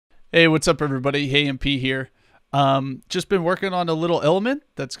Hey, what's up, everybody? Hey, MP here. Just been working on a little element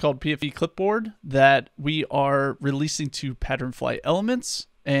that's called pfe-clipboard that we are releasing to PatternFly Elements.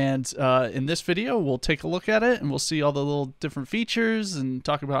 And in this video, we'll take a look at it and we'll see all the little different features and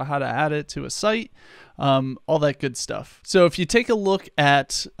talk about how to add it to a site, all that good stuff. So if you take a look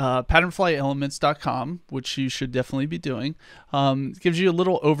at PatternFlyElements.com, which you should definitely be doing, it gives you a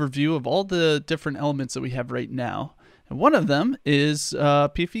little overview of all the different elements that we have right now. And one of them is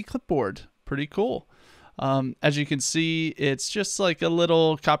pfe-clipboard. Pretty cool. As you can see, it's just like a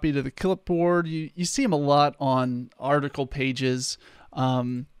little copy to the clipboard. You see them a lot on article pages.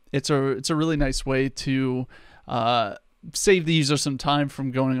 It's a really nice way to save the user some time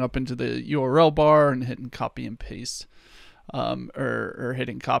from going up into the URL bar and hitting copy and paste, or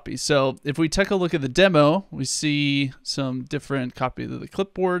hitting copy. So if we take a look at the demo, we see some different copy to the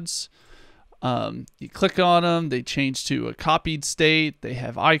clipboards. You click on them, they change to a copied state, they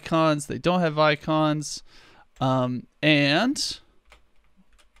have icons, they don't have icons, and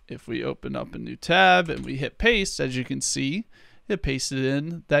if we open up a new tab and we hit paste, as you can see, it pasted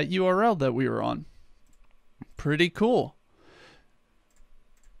in that URL that we were on. Pretty cool.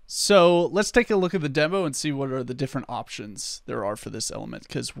 So let's take a look at the demo and see what are the different options there are for this element,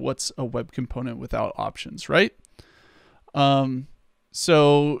 because what's a web component without options, right?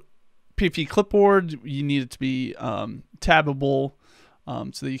 So pfe-clipboard, you need it to be tabbable,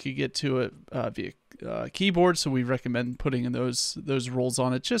 so that you could get to it via keyboard. So we recommend putting in those roles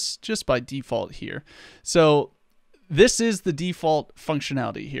on it just by default here. So this is the default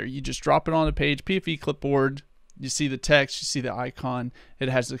functionality here. You just drop it on a page, pfe-clipboard. You see the text, you see the icon. It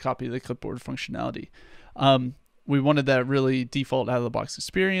has the copy of the clipboard functionality. We wanted that really default out of the box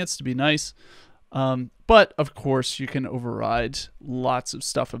experience to be nice. But of course you can override lots of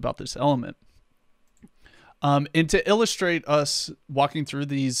stuff about this element. And to illustrate us walking through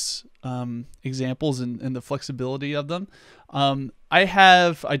these examples and the flexibility of them, I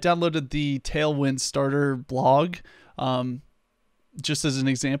downloaded the Tailwind starter blog, just as an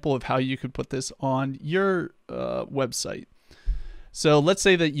example of how you could put this on your website. So let's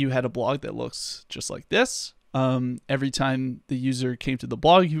say that you had a blog that looks just like this. Every time the user came to the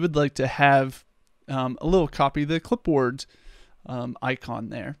blog, you would like to have a little copy of the clipboard icon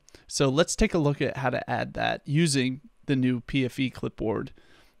there. So let's take a look at how to add that using the new pfe-clipboard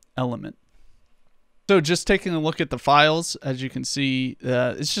element. So just taking a look at the files, as you can see,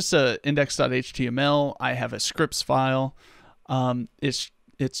 it's just a index.html. I have a scripts file. It's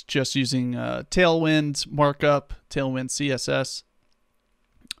just using Tailwind markup, Tailwind CSS.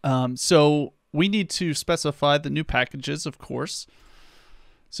 So we need to specify the new packages, of course.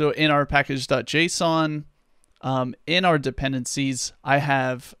 So in our package.json, in our dependencies, I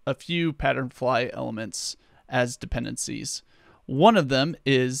have a few PatternFly elements as dependencies. One of them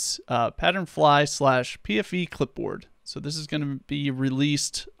is PatternFly/pfe-clipboard. So this is going to be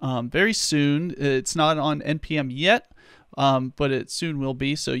released very soon. It's not on NPM yet, but it soon will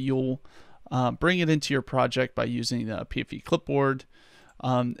be. So you'll bring it into your project by using the pfe-clipboard,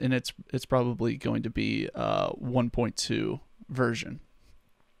 and it's probably going to be 1.2 version.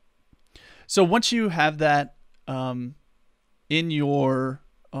 So once you have that in your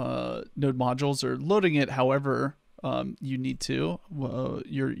node modules, or loading it however you need to,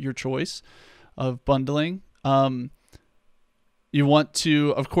 your choice of bundling, you want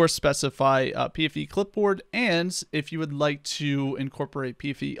to, of course, specify pfe-clipboard, and if you would like to incorporate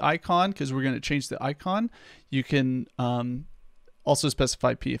pfe-icon, because we're going to change the icon, you can also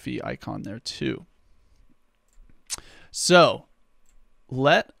specify pfe-icon there too. So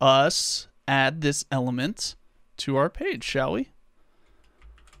let us add this element to our page, shall we?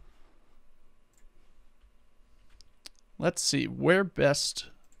 Let's see where best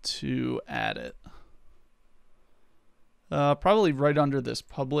to add it. Probably right under this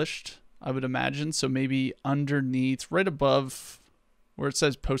published, I would imagine. So maybe underneath, right above where it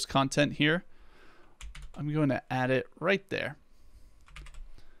says post content here, I'm going to add it right there.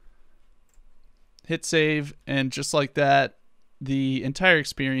 Hit save, and just like that, the entire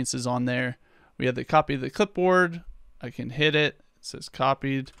experience is on there. We have the copy of the clipboard. I can hit it. It says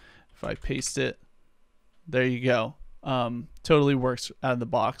copied. If I paste it, there you go. Totally works out of the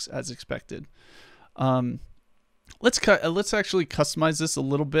box as expected. Let's actually customize this a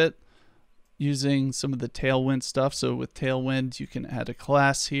little bit using some of the Tailwind stuff. So with Tailwind, you can add a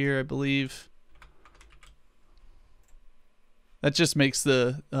class here, I believe. That just makes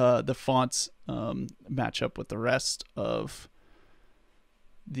the fonts match up with the rest of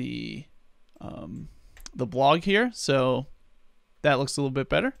the blog here. So that looks a little bit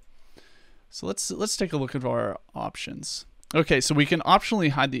better. So let's take a look at our options. Okay, so we can optionally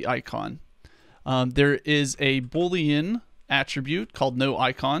hide the icon. There is a Boolean attribute called no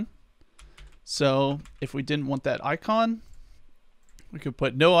icon. So if we didn't want that icon, we could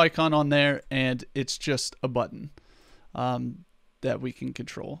put no icon on there, and it's just a button that we can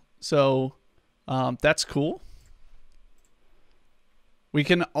control. So that's cool. We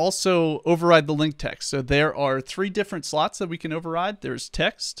can also override the link text. So there are 3 different slots that we can override. There's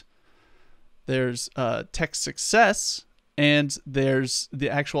text, there's text success, and there's the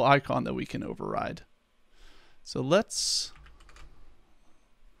actual icon that we can override. So let's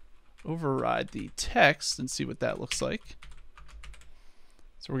override the text and see what that looks like.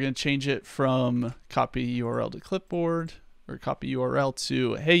 So we're going to change it from copy URL to clipboard, or copy URL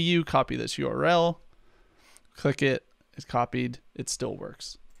to, hey, you copy this URL. Click it, it's copied, it still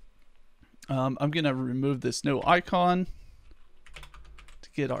works. I'm going to remove this no icon to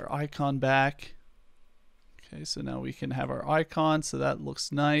get our icon back. Okay, so now we can have our icon, so that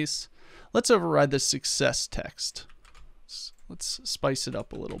looks nice. Let's override the success text. Let's spice it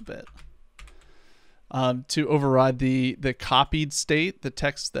up a little bit. To override the copied state, the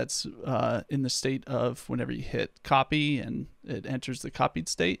text that's in the state of whenever you hit copy and it enters the copied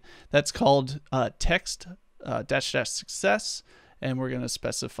state, that's called text -- success, and we're going to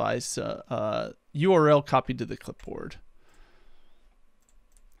specify URL copied to the clipboard.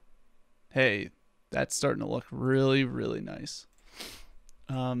 Hey, that's starting to look really, really nice.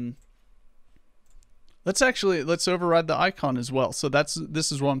 Let's override the icon as well. So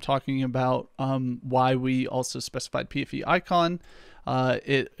this is what I'm talking about. Why we also specified PFE icon.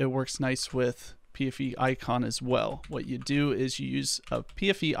 It works nice with PFE icon as well. What you do is you use a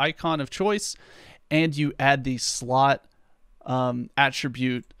PFE icon of choice, and you add the slot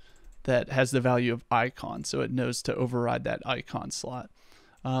attribute that has the value of icon, so it knows to override that icon slot.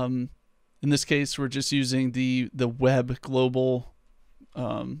 In this case, we're just using the web global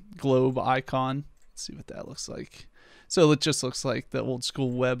globe icon. Let's see what that looks like. So it just looks like the old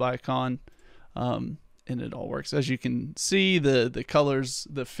school web icon, and it all works. As you can see, the colors,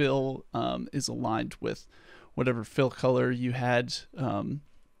 the fill is aligned with whatever fill color you had on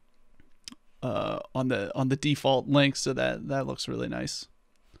the default link, so that looks really nice.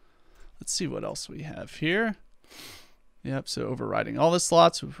 Let's see what else we have here. Yep, so overriding all the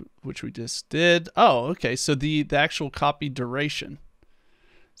slots, which we just did. Oh, okay, so the actual copy duration.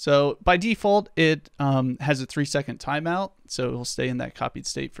 So by default, it has a 3-second timeout, so it'll stay in that copied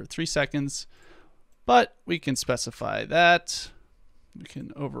state for 3 seconds. But we can specify that. We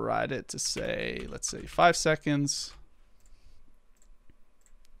can override it to say, let's say 5 seconds.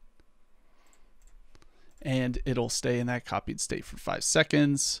 And it'll stay in that copied state for 5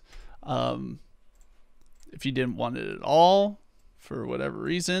 seconds. If you didn't want it at all, for whatever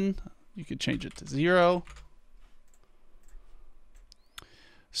reason, you could change it to 0.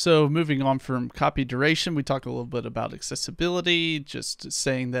 So moving on from copy duration, we talked a little bit about accessibility, just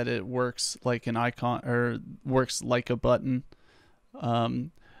saying that it works like an icon, or works like a button.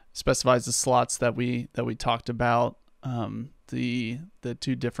 Specifies the slots that we talked about, the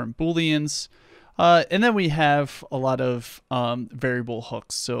 2 different Booleans. And then we have a lot of variable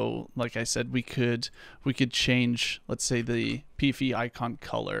hooks. So like I said, we could change, let's say, the PFE icon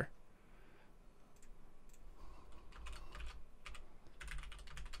color.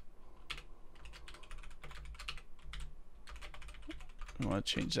 We want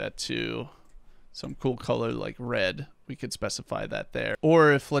to change that to some cool color like red. We could specify that there.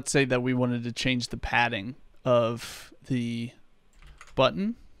 Or if, let's say, that we wanted to change the padding of the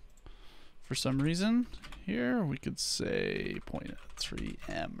button for some reason, here we could say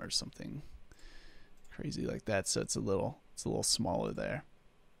 0.3 or something crazy like that, so it's a little smaller there.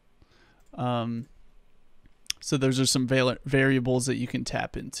 So those are some variables that you can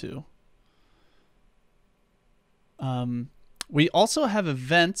tap into. We also have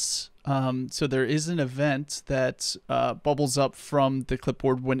events. So there is an event that bubbles up from the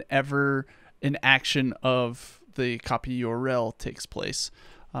clipboard whenever an action of the copy URL takes place.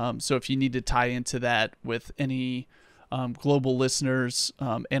 So if you need to tie into that with any global listeners,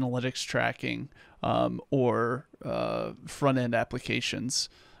 analytics tracking, or front-end applications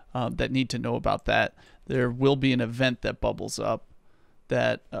that need to know about that, there will be an event that bubbles up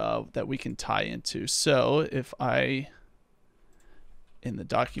that we can tie into. So if I, in the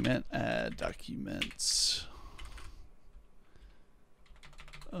document, add documents,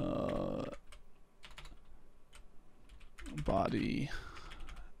 body,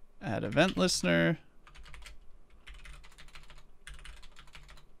 add event listener,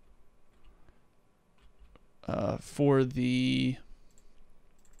 for the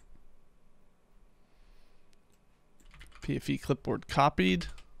pfe-clipboard copied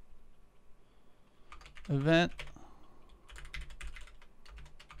event.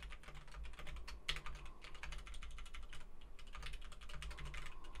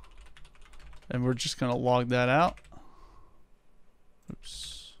 And we're just going to log that out.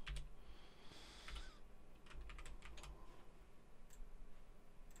 Oops.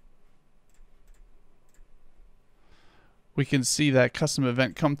 We can see that custom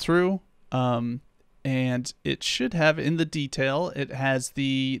event come through. And it should have in the detail, it has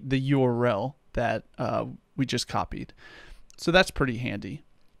the URL that we just copied. So that's pretty handy.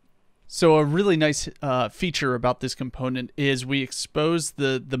 So a really nice feature about this component is we expose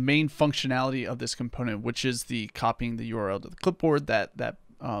the main functionality of this component, which is the copying the URL to the clipboard, that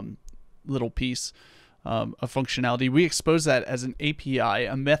little piece of functionality. We expose that as an API,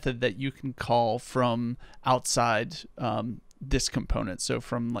 a method that you can call from outside this component. So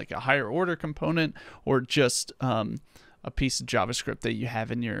from like a higher order component or just a piece of JavaScript that you have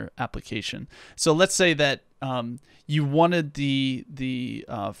in your application. So let's say that you wanted the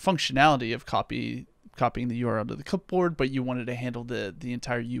functionality of copying the URL to the clipboard, but you wanted to handle the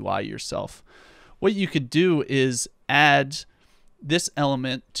entire UI yourself. What you could do is add this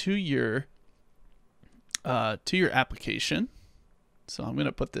element to your application. So I'm going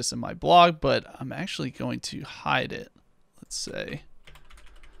to put this in my blog, but I'm actually going to hide it. Let's say.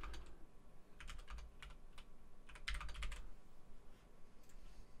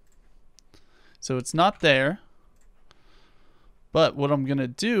 So it's not there, but what I'm going to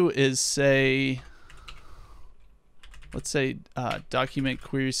do is say, let's say document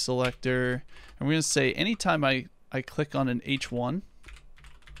query selector, and we're going to say anytime I click on an H1,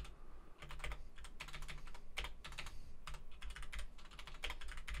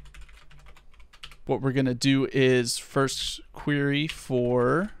 what we're going to do is first query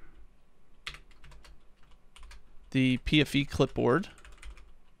for the pfe-clipboard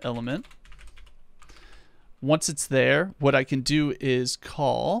element. Once it's there, what I can do is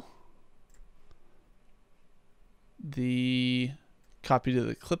call the copy to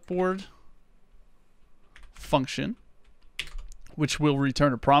the clipboard function, which will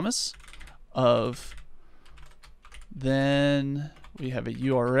return a promise of, then we have a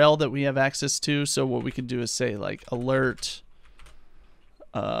URL that we have access to. So what we can do is say like alert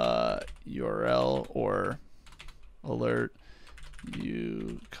URL or alert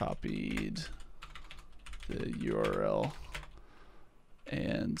you copied the URL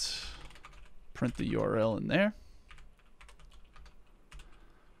and print the URL in there.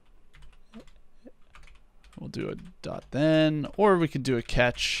 We'll do a dot then, or we could do a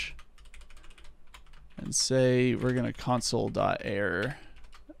catch and say we're going to console.error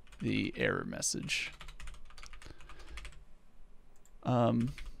the error message.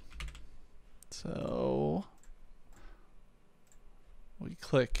 So we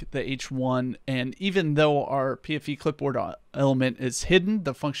click the H1, and even though our pfe-clipboard element is hidden,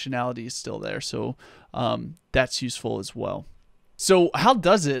 the functionality is still there. So that's useful as well. So how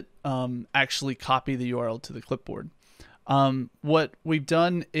does it actually copy the URL to the clipboard? What we've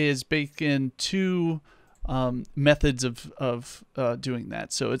done is bake in two methods of doing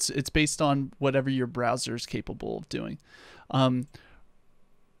that. So it's based on whatever your browser is capable of doing.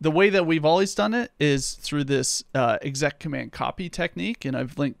 The way that we've always done it is through this exec command copy technique, and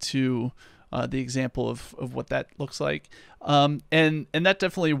I've linked to the example of what that looks like. And that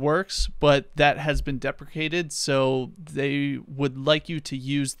definitely works, but that has been deprecated, so they would like you to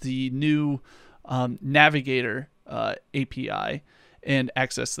use the new Navigator API and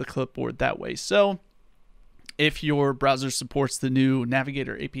access the clipboard that way. So if your browser supports the new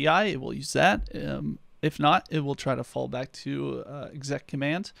Navigator API, it will use that. If not, it will try to fall back to exec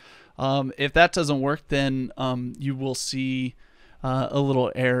command. If that doesn't work, then you will see a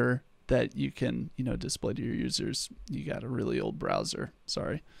little error that you can display to your users. You got a really old browser.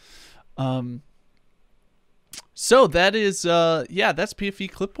 Sorry. So that is that's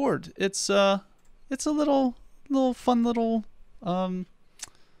pfe-clipboard. It's a little fun little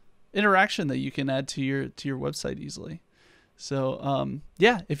interaction that you can add to your website easily. So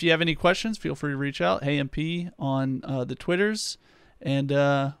if you have any questions, feel free to reach out. Hey MP on the Twitters, and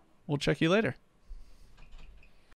we'll check you later.